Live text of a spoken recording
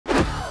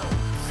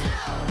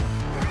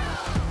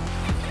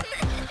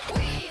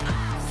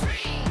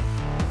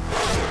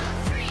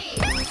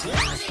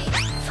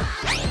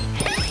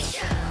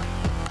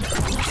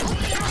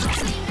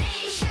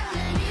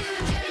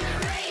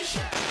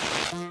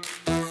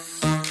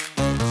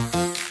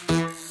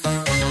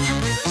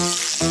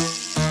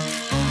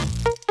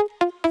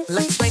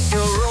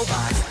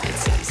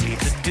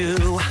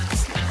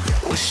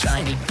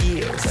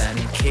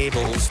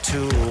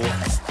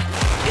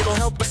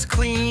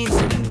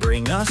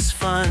looks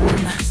fun.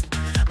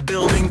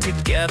 Building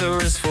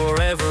together is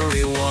for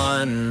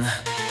everyone.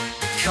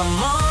 Come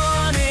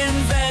on,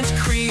 invent,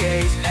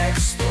 create,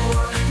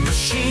 explore.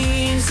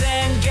 Machines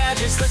and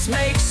gadgets, let's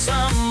make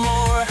some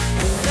more.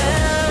 With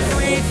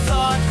every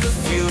thought, the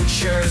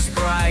future's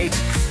bright.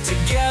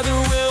 Together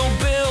we'll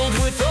build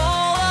with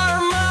all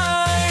our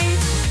might.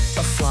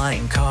 A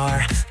flying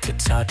car to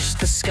touch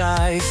the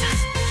skies,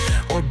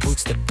 or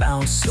boots that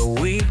bounce so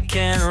we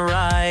can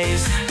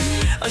rise.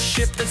 A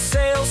ship that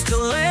sails to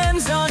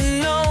lands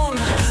unknown.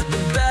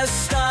 The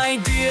best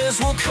ideas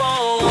we'll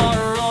call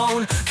our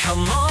own.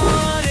 Come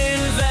on,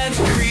 invent,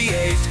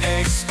 create,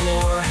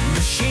 explore.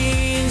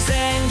 Machines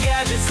and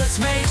gadgets, let's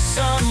make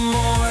some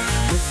more.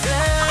 With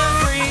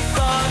every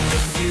thought,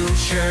 the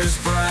future's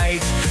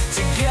bright.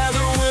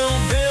 Together we'll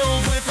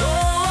build with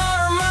all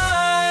our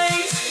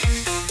might.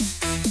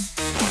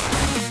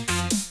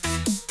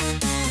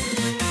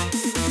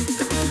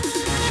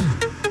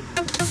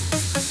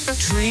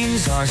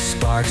 Dreams are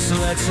sparks,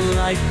 let's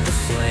light the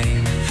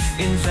flame.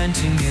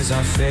 Inventing is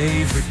our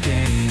favorite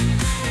game.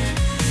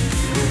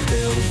 We'll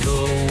build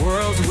the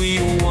world we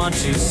want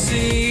to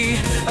see.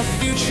 A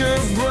future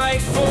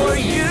bright for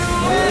you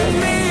and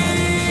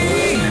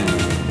me.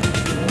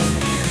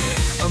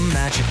 A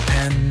magic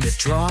pen that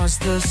draws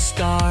the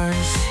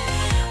stars,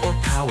 or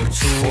power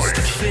tools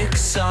to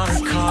fix our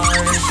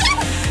cars.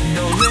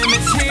 No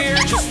limits here,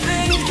 just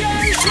think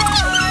and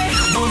try.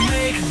 We'll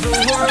make the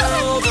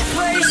world a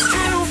place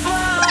to fly.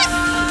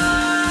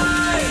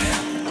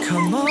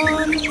 Come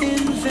on,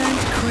 invent,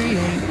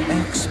 create,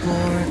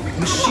 explore.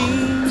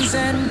 Machines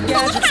and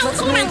gadgets,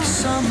 let's make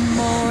some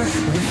more.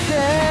 With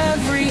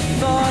every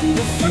thought,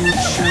 the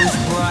future's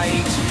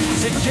bright.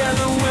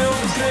 Together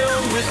we'll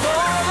build with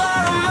all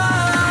our might.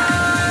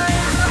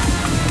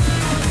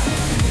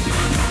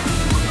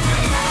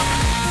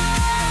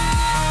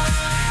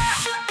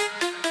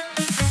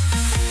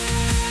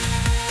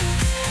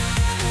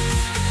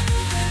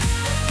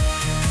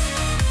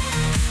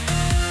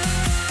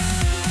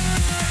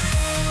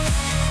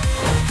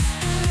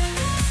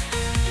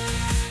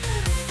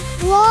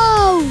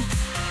 Wow!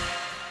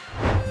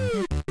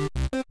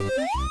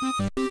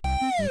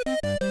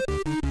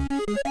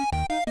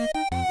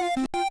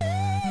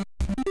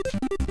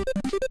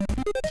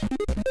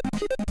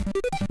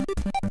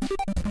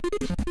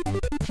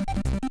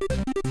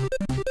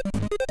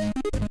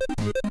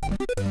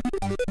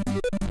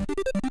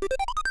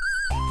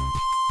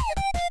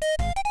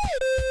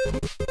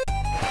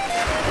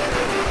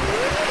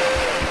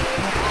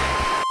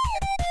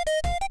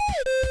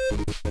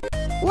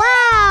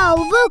 Wow!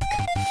 Look!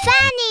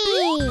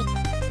 Fanny!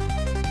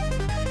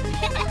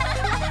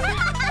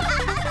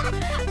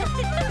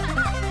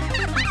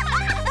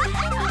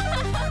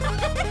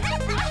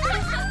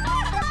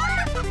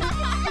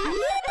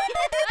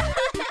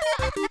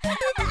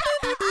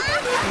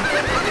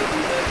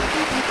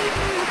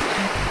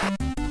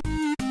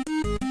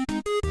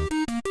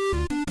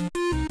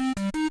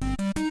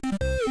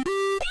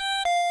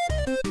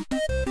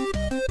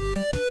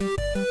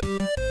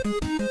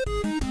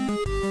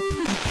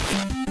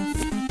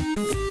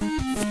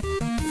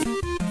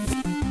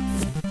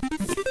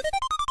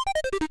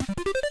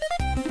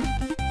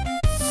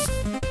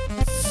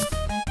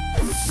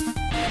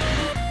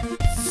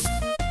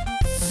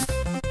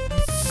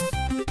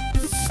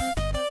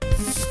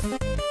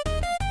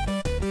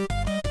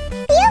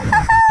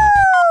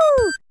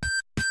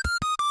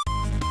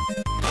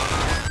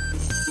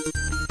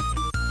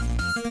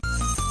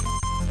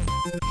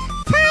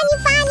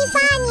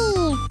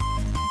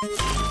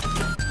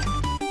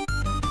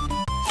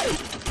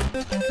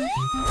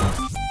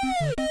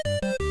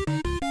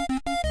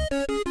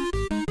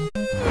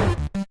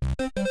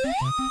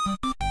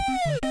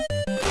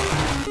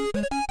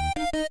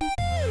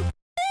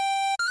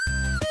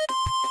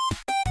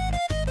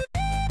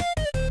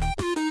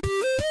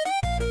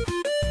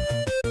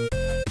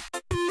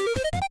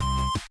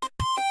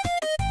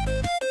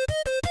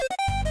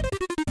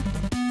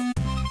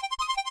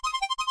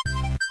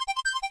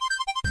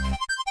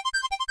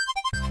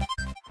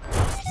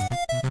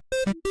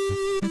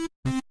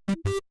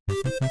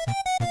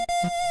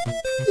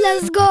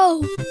 Let's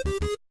go!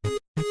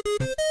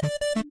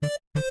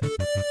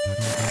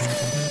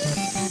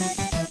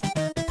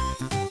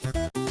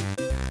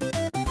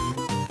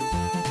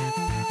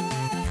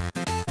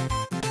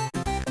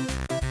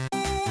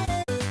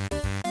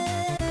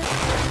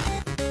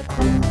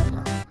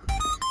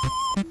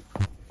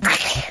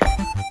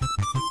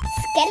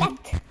 Skeleton.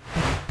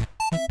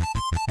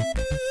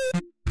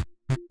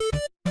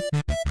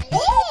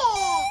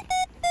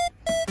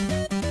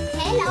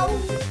 Hello.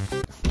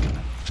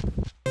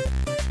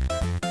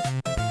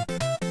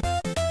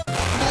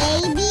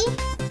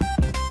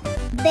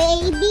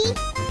 Baby.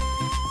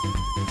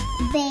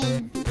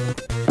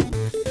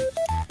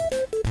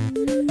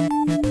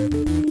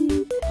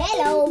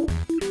 Hello.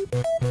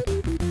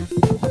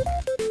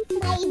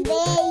 My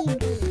baby.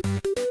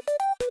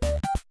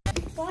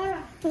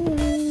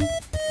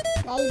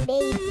 My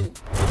baby.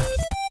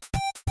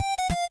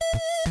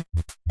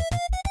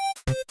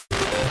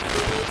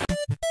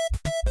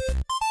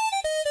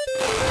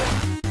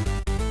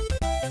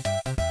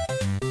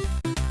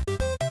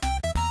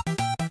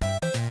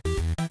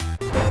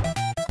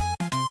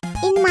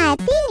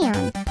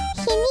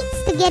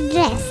 get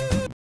dressed.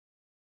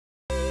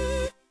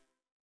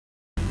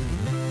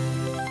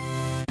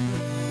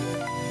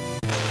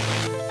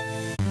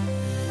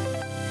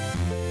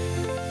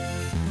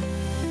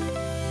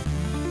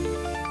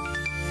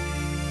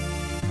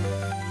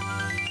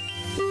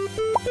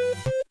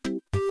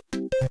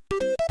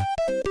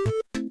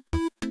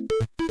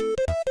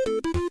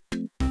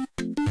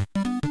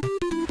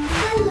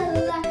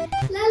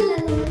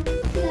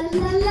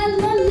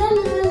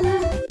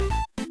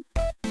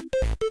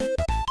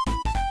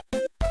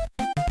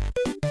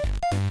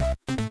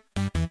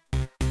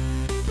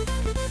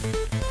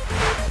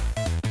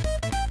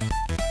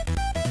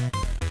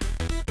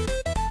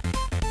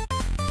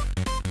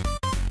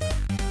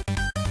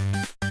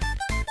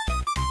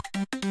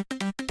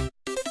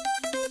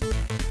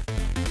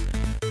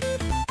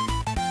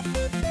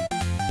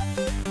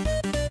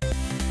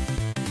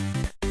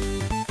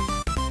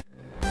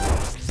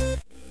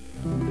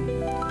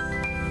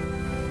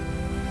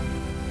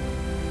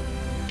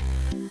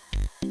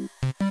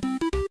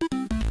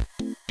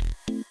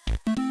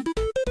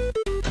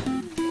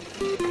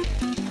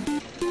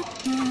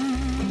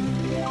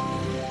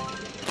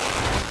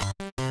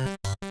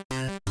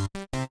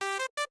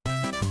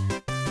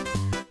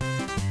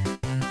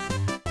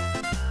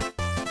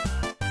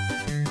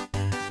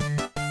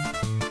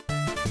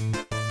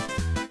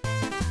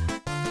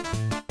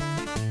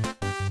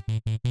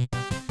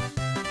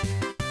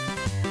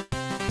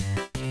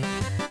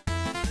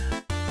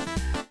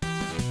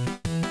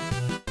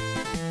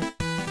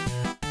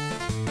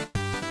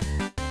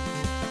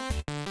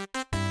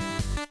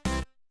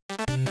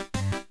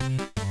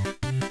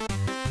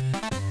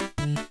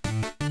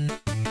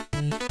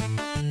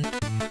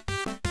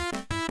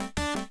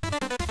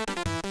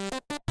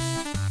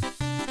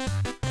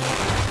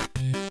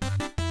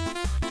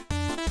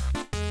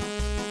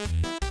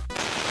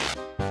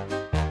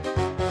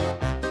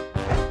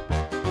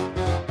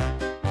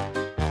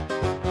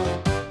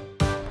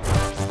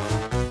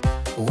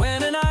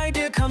 When an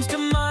idea comes to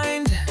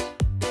mind,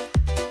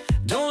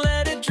 don't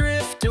let it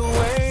drift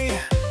away.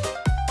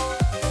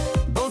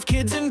 Both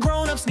kids and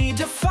grown-ups need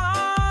to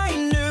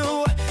find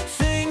new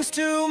things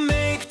to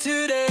make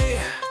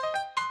today.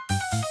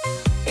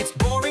 It's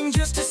boring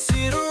just to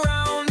sit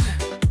around.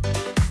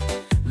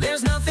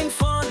 There's nothing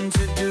fun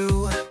to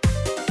do.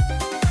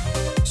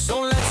 So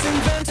let's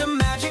invent a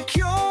magic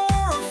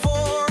cure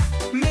for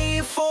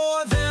me,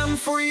 for them,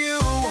 for you.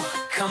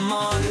 Come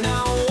on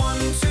now, 1,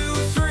 2,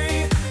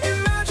 3.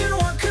 Imagine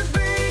what could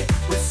be.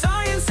 With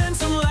science and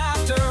some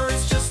laughter,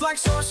 it's just like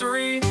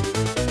sorcery.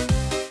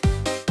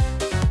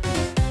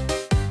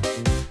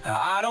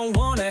 I don't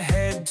wanna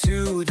head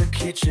to the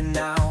kitchen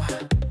now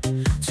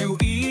to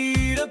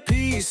eat a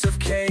piece of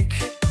cake.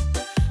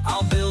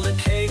 I'll build a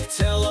cake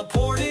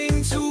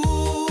teleporting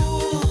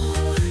tool.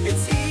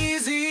 It's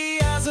easy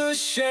as a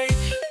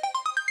shake.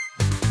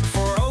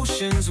 For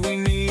oceans we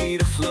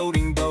need a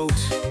floating boat.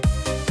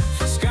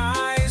 For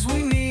skies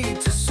we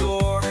need to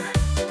soar.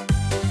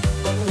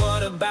 But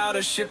what about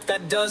a ship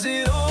that does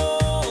it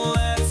all?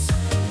 Let's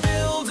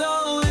build a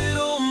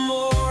little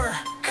more.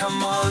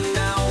 Come on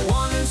now,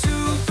 1,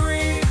 2,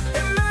 3.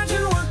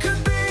 Imagine what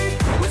could be.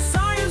 With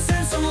science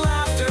and some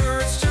laughter,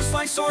 it's just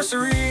like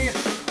sorcery.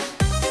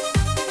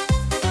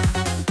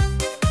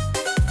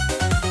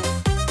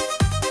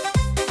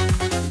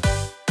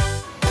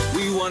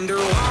 We wonder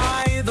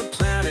why the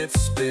planets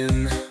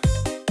spin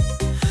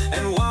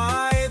and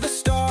why the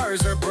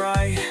stars are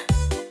bright.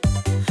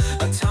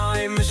 A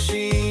time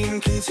machine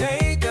can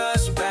take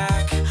us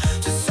back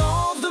to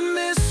solve the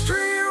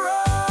mystery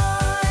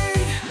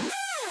right.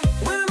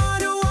 When I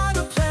know why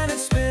the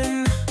planets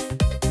spin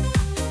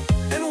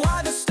and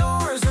why the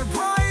stars are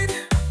bright,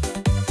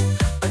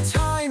 a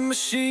time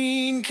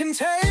machine can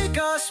take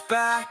us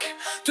back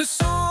to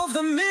solve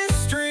the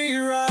mystery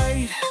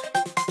right.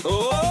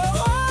 Oh.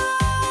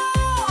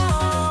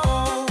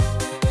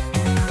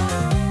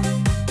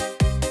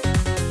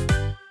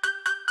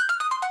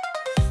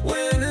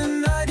 When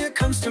an idea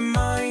comes to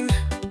mind,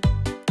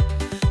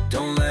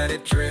 don't let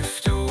it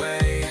drift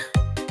away.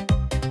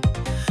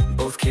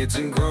 Both kids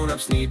and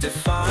grown-ups need to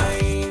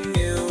find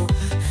new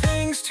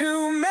things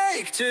to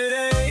make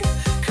today.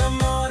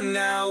 Come on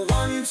now,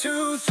 1,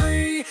 2,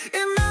 3.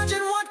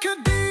 Imagine what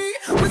could be.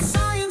 With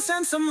science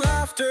and some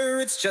laughter,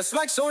 it's just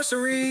like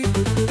sorcery.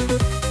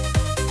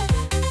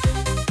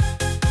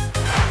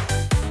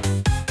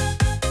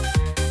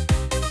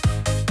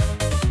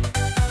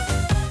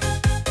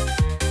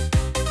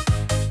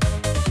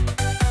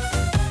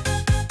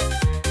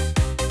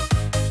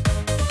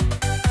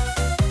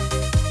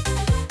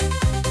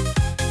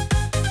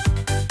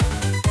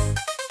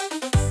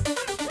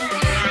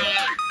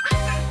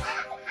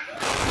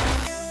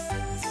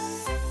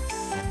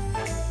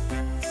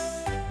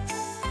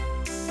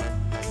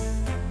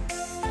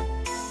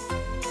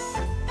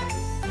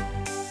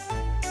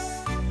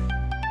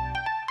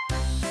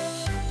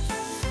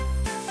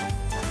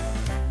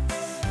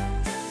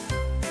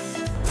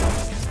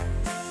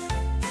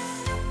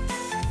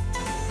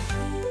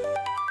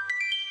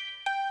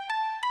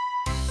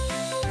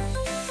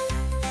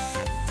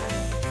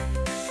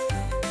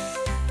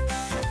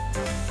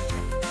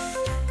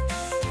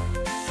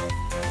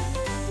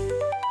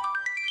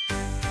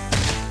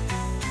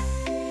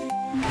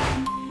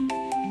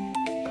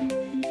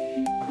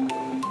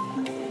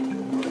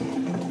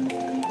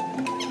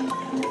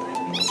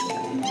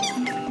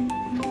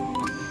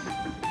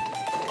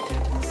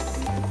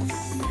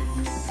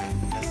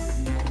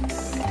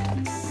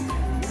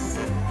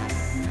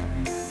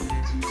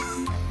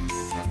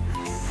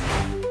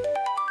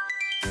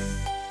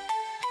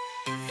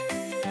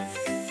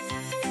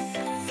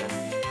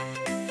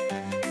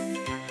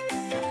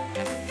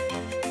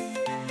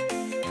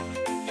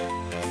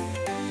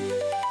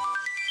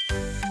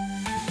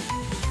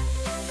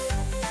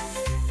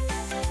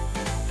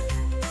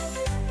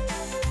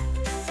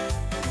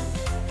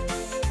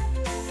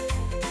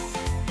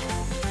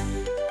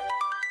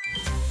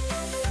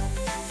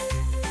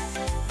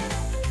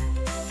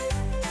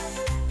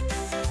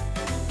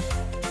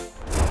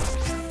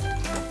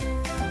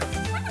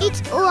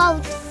 takes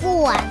out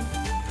phone?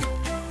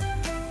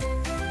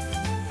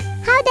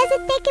 How does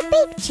it take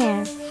a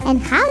picture?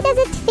 And how does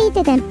it fit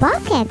in a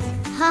pocket?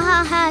 Ha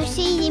ha ha,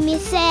 see me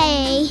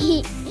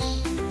say.